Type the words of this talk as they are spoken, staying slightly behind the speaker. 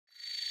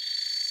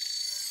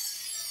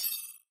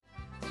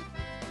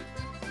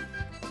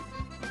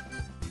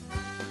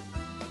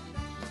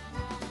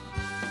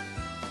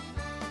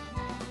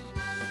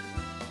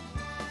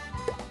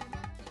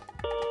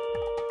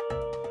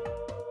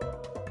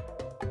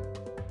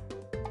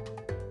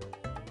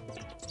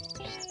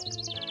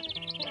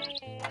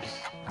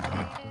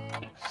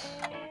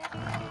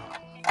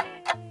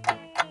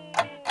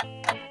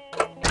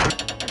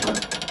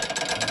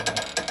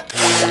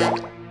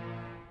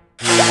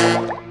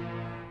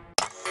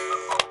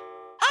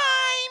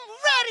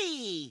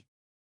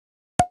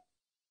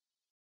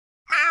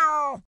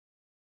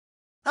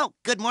Oh,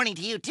 good morning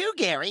to you too,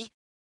 Gary.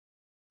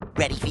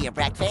 Ready for your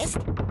breakfast?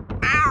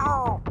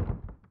 Ow!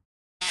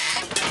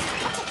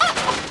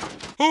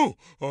 Oh,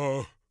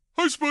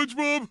 hi,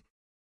 SpongeBob.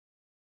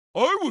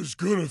 I was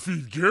gonna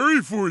feed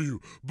Gary for you,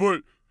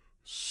 but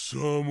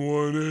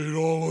someone ate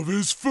all of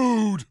his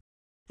food.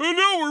 And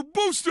now we're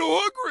both still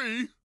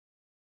hungry.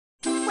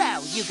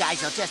 Well, you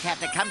guys will just have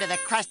to come to the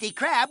Krusty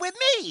Krab with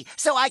me,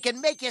 so I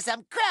can make you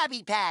some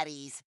Krabby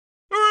Patties.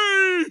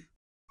 Hooray!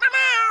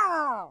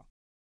 Meow!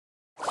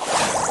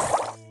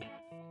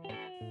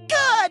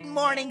 Good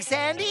morning,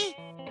 Sandy.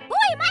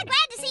 Boy, am I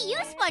glad to see you,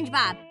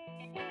 SpongeBob.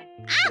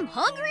 I'm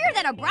hungrier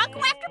than a Bronco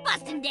after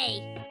busting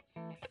day.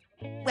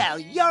 Well,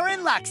 you're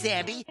in luck,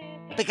 Sandy,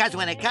 because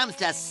when it comes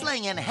to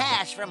slinging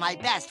hash for my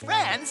best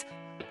friends,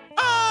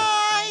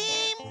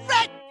 I'm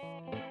ready.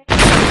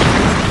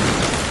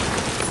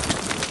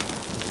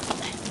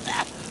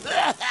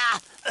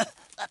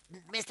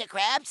 Mr.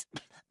 Krabs,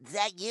 is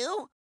that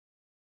you?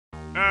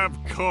 Of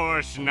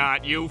course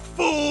not, you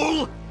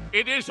fool!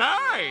 It is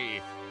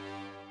I!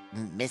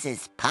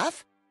 Mrs.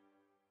 Puff?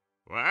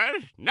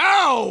 What?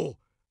 No!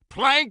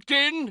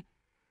 Plankton!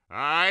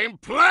 I'm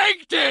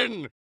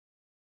Plankton!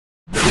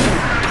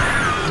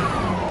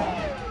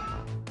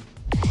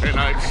 And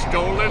I've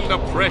stolen the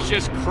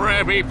precious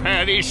Krabby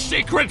Patty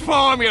secret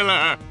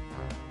formula!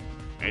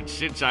 And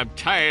since I'm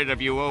tired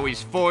of you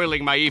always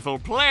foiling my evil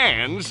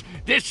plans,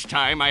 this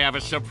time I have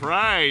a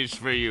surprise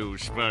for you,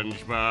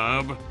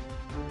 SpongeBob.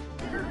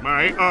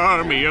 My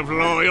army of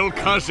loyal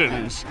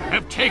cousins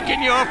have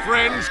taken your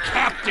friends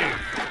captive.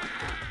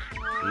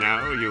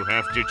 Now you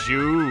have to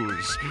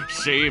choose.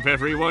 Save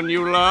everyone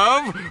you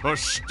love, or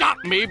stop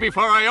me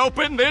before I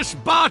open this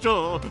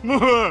bottle!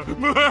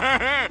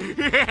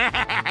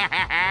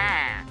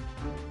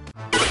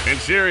 And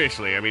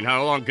seriously, I mean,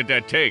 how long could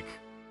that take?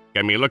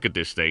 I mean, look at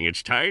this thing.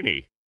 It's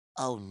tiny.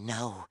 Oh,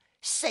 no.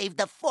 Save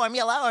the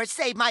formula or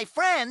save my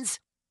friends.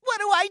 What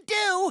do I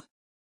do?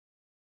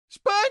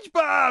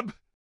 SpongeBob!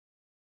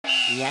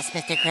 Yes,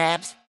 Mr.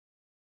 Krabs?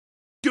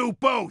 Do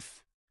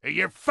both, or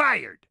you're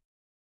fired.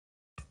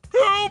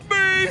 Help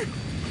me!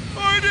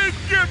 I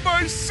didn't get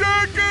my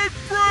second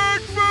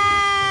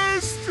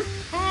breakfast!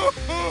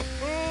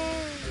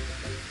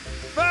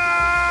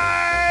 Fired!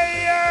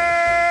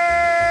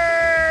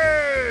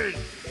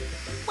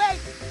 Wait!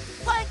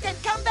 Plankton,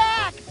 come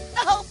back!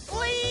 Oh,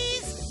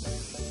 please!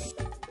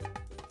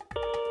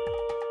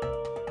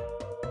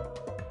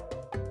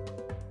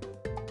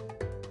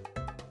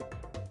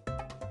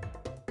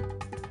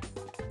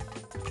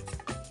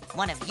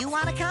 One of you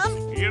want to come?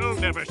 You'll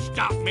never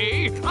stop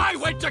me. I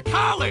went to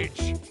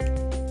college.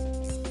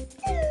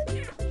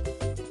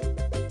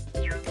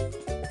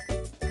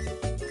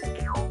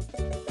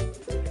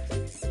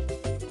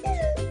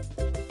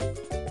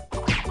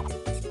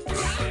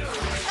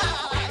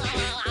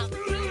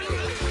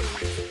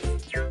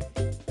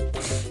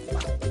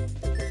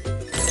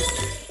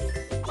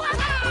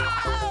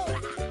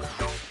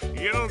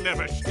 You'll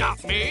never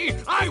stop me.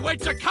 I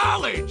went to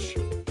college.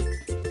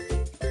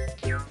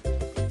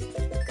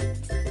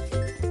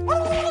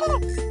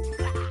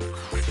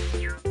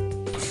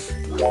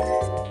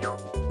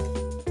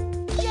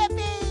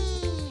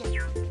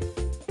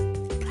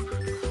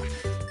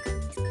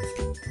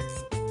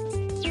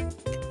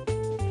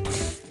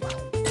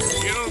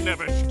 You'll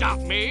never stop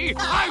me.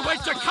 I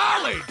went to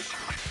college.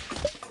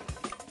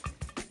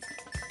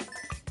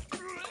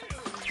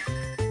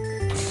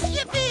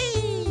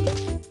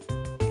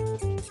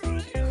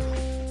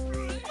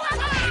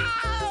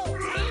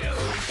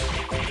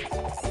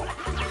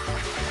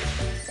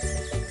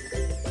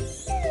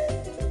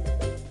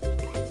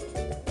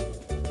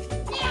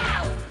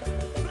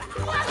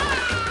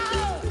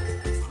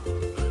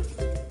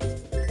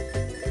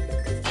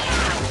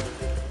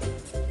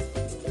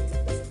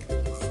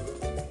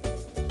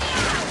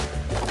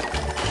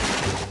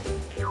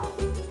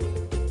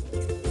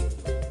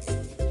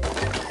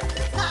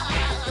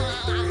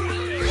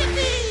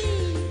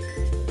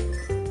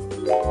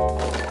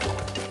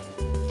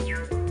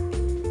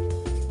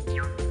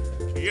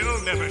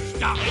 You'll never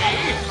stop me.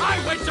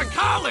 I went to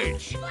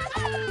college.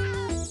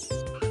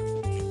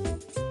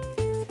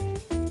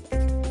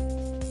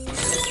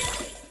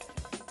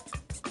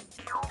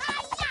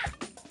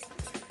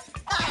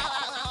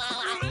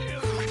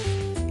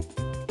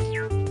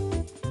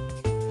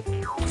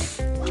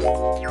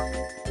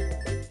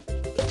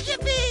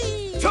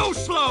 Yippee! Too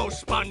slow,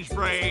 sponge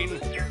brain.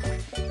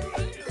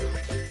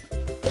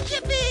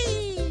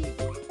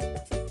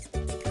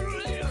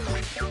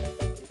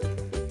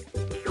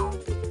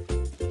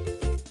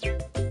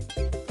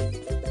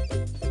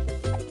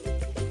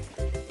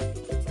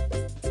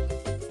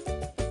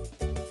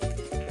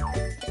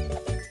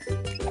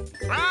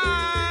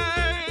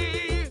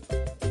 Bye!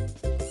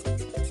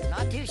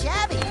 Not too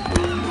shabby.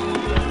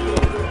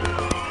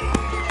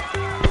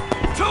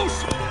 Too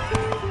slow.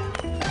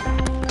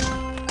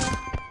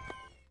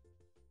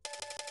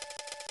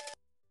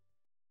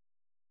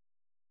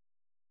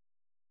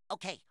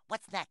 Okay,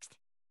 what's next?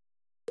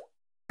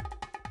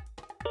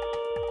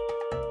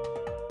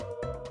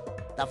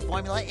 The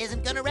formula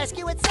isn't gonna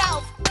rescue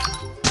itself.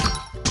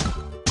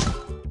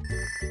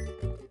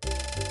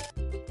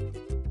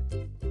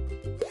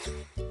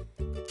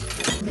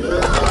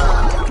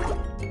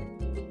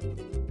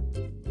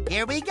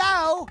 Here we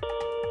go.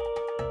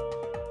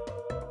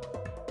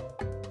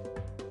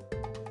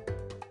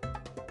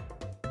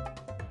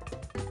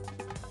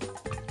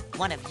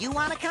 One of you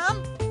wanna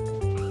come?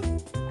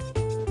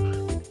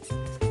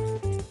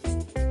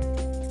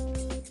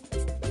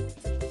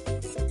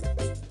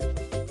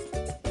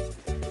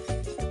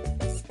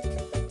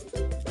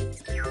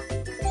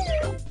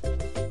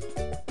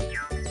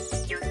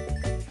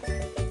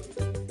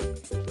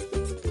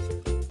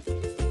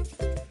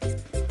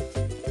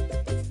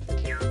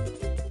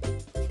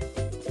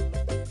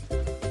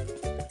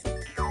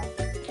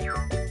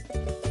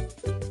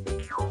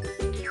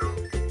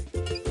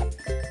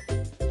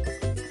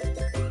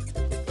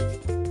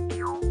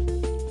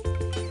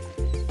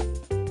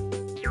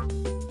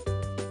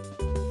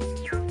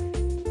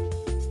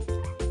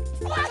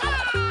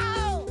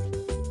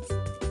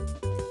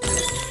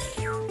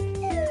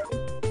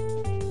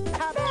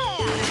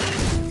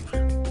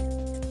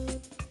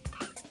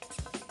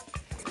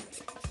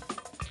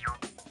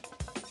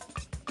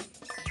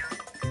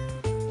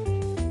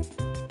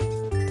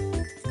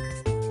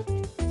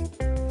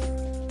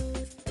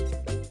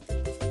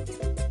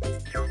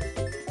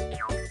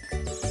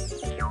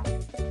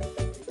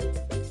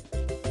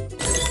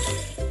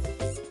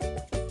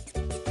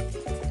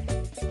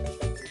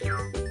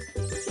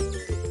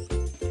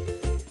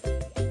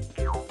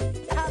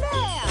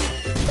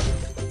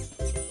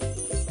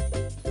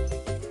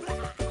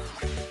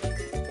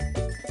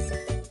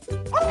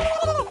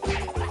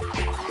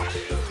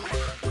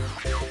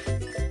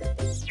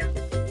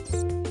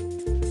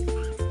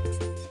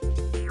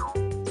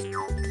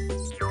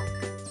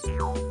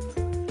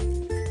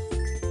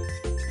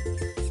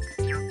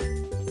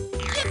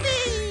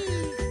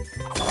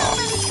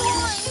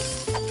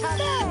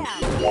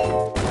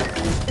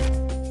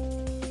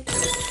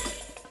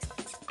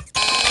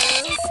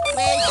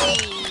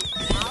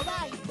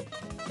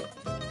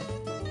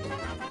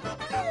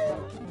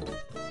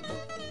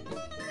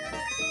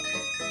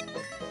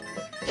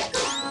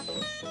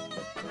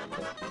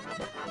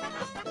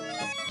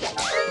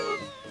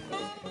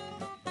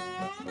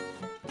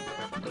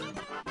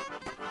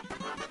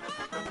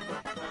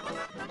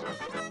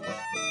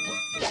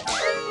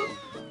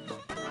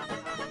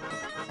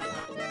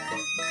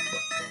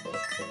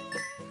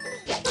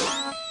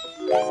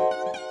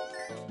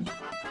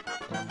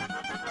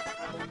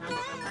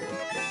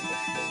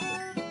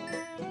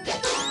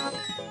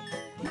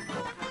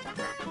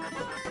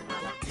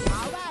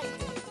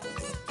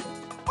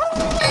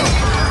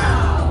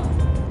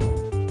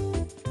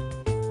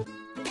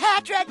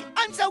 Patrick,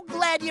 I'm so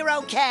glad you're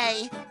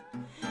okay.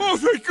 Oh,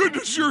 thank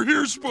goodness you're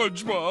here,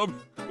 SpongeBob.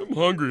 I'm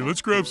hungry.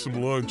 Let's grab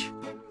some lunch.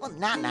 Well,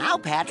 not now,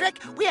 Patrick.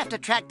 We have to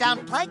track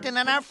down Plankton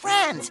and our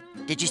friends.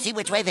 Did you see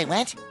which way they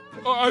went?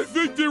 I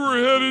think they were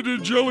headed to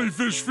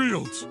Jellyfish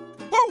Fields.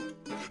 Oh,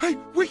 hey,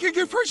 we can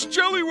get fresh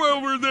jelly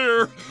while we're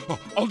there. Oh,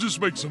 I'll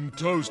just make some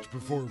toast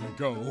before we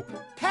go.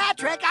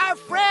 Patrick, our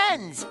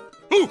friends!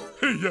 Oh,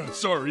 hey, yeah,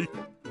 sorry.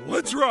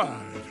 Let's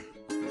ride.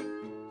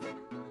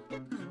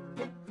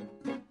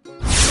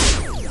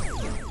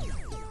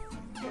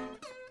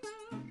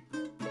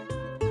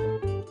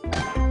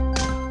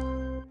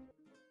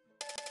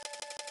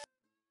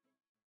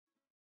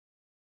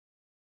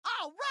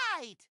 All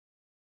right!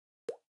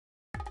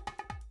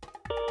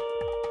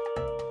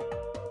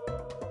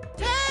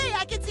 Hey,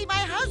 I can see my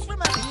house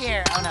from up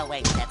here. Oh, no,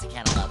 wait, that's a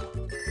cantaloupe.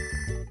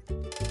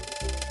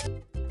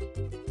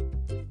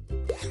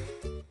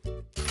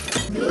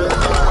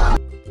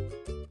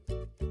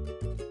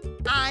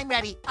 I'm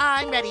ready,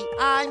 I'm ready,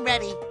 I'm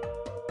ready.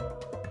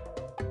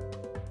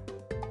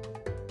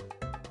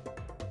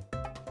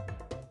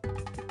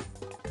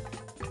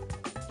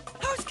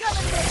 Who's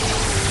coming with me?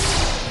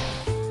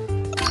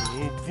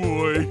 Oh,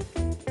 boy.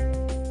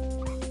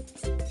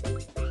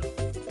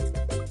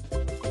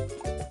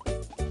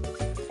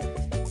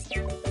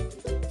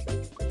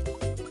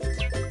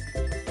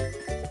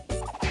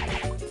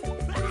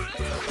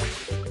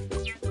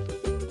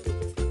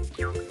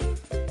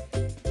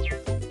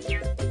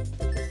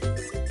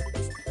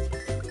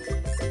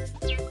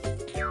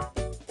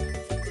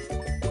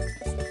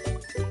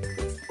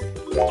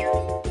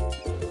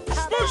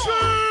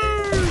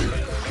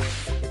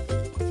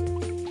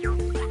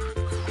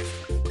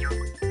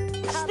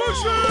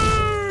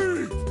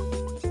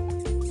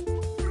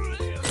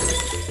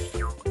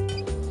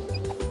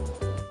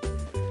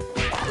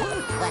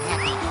 What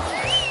happened?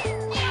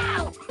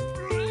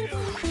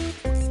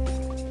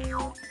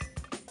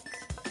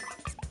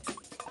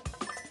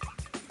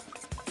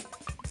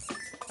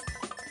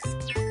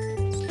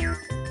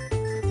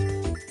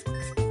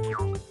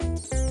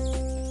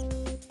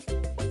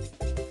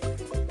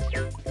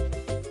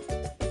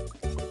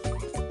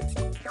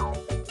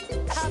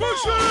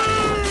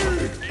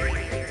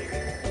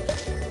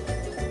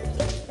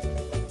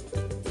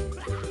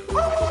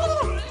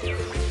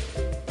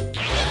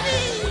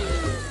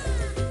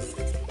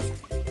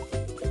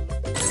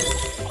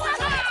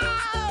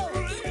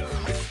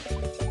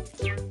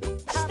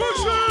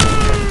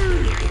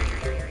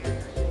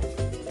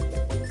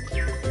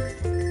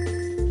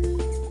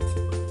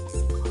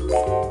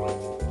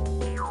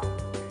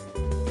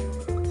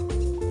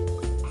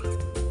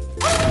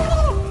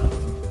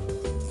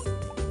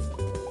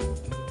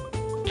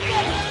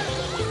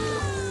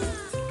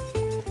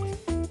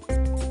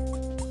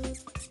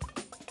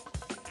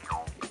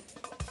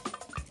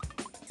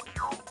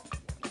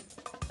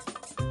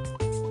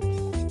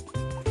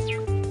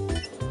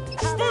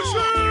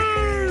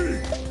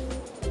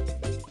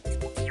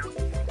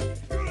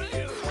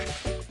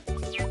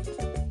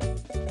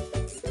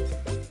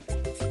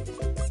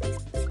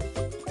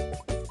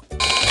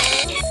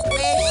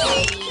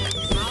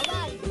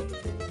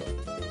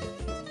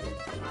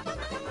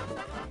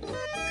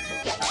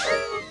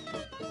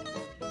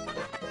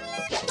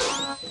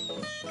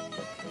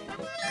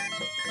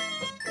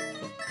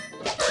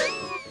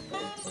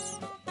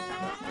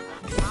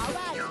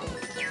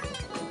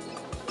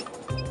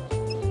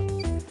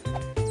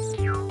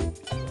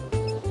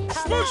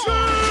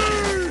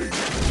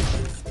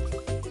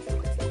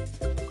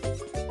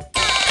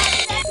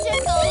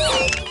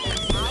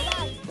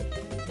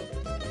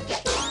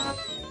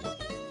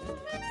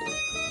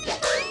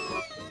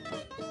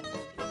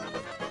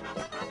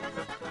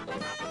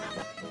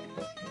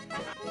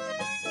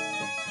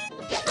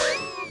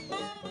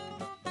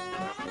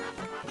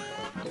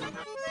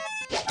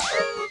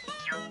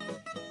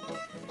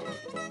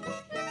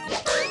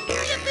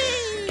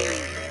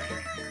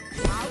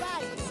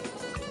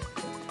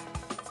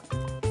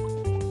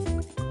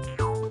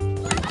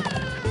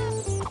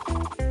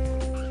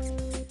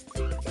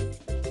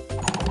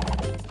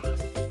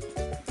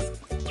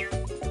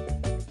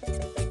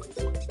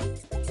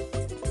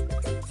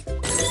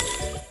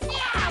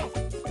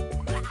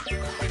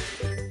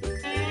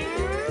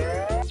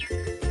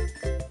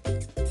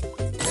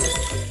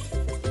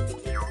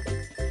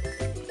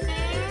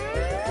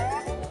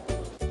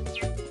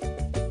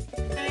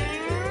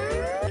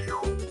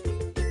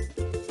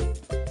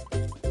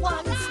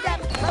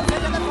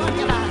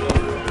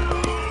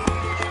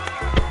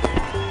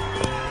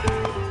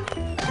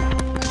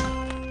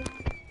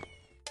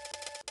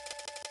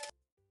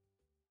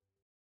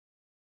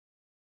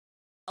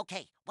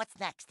 Okay, what's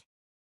next?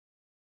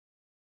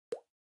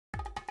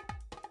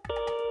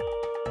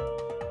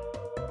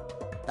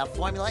 The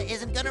formula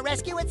isn't gonna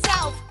rescue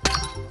itself!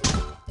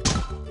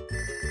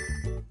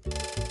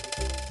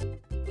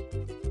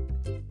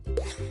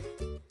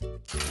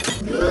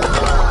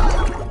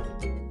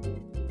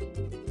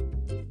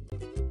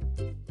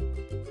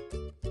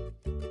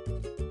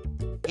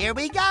 Here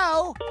we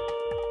go!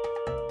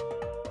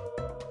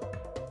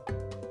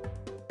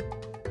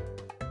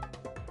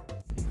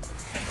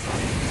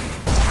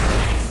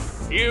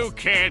 You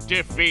can't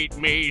defeat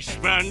me,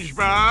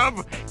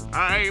 SpongeBob.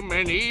 I'm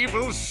an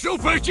evil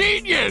super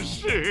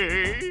genius.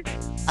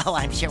 Oh,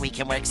 I'm sure we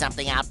can work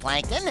something out,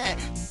 Plankton.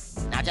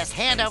 Now just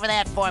hand over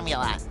that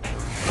formula.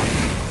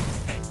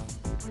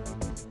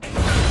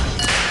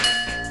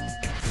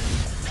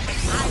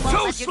 I won't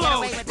Too let you get slow,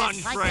 away with this,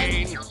 Sponge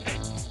Plankton. Brain.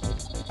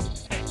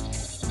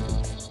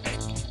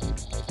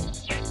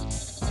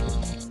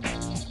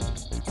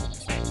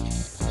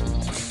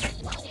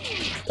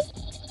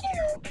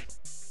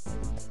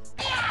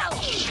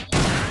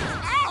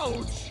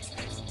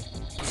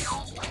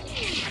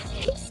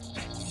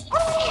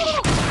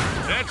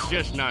 That's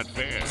just not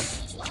fair.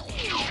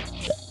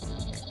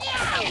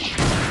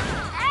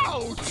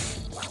 Ouch!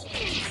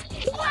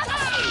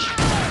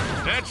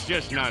 That's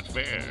just not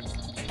fair.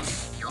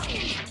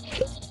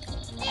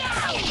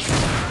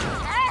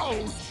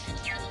 Ouch!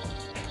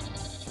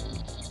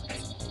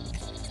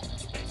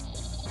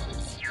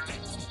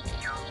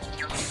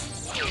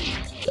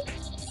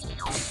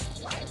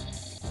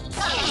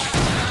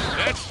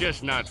 That's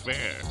just not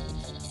fair.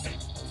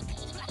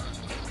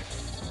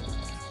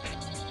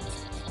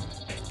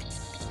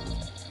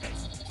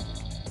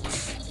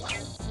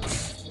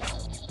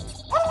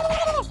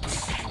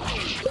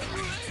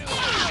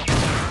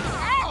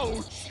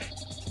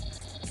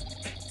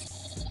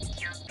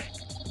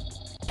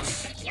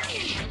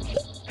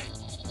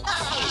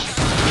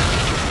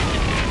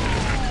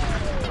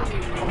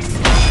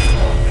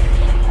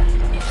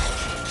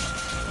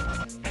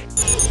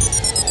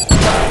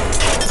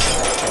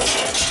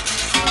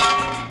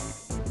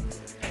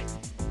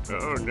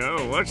 Oh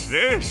no, what's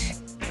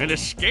this? An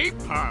escape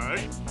pod?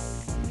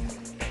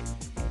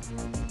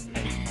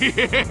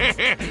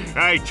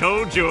 I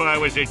told you I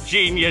was a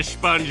genius,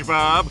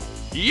 SpongeBob.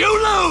 You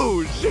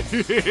lose!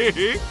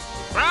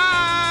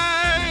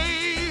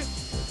 Bye!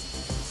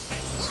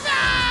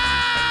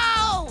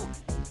 No!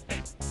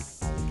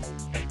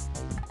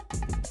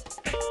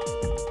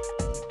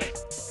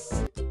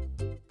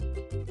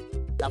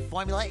 The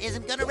formula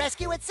isn't gonna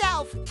rescue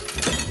itself.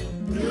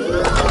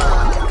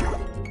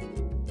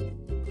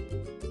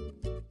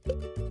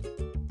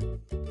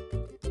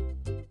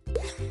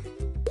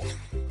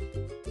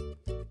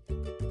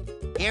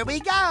 Here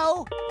we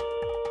go!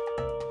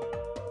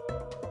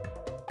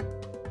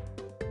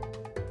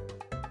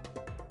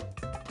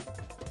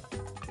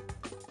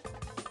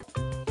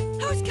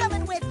 Who's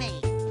coming with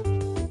me?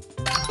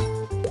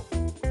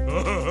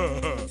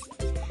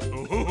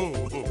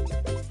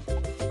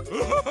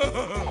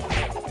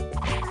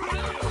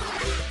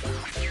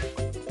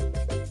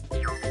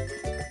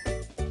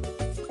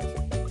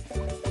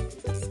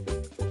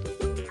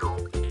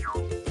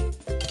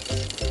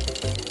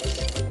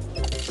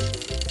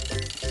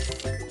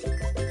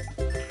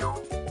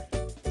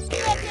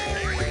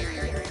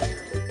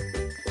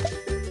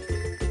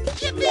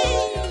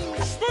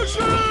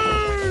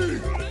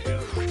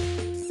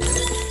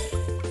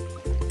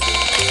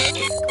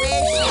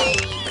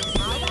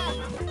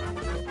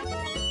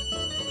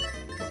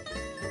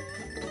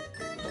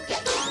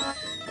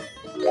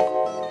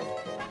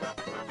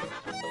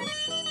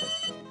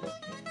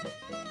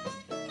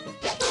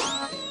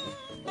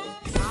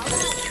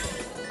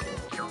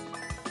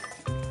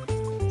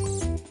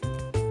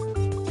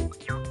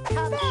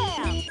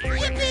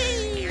 Yippee!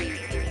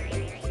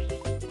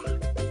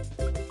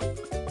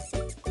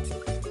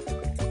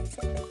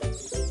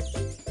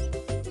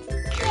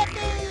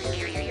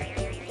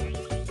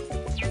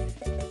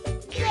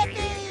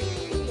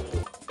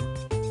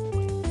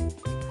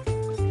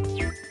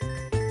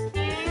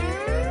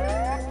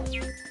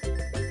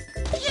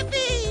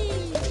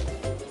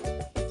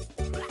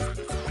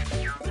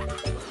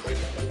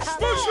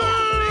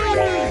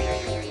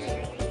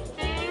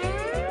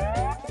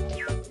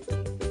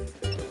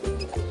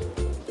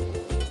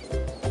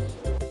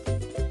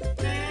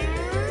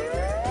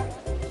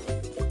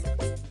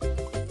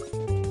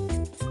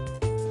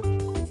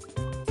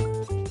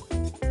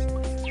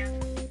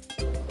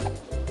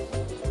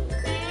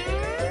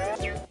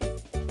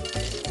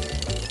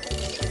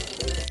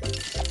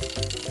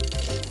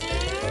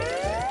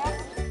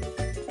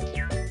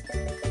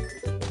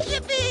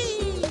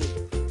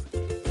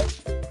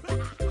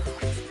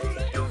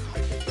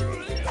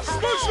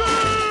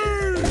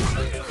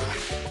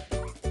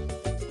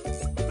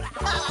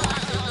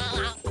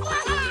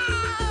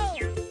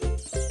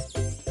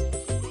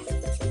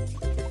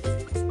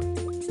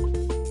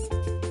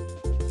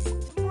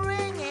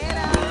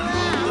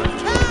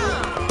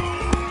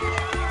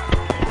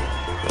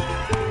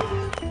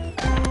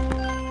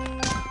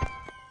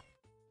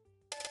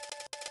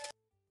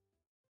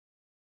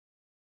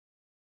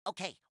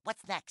 Okay,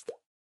 what's next?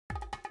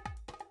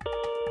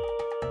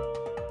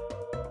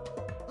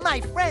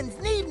 My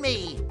friends need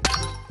me!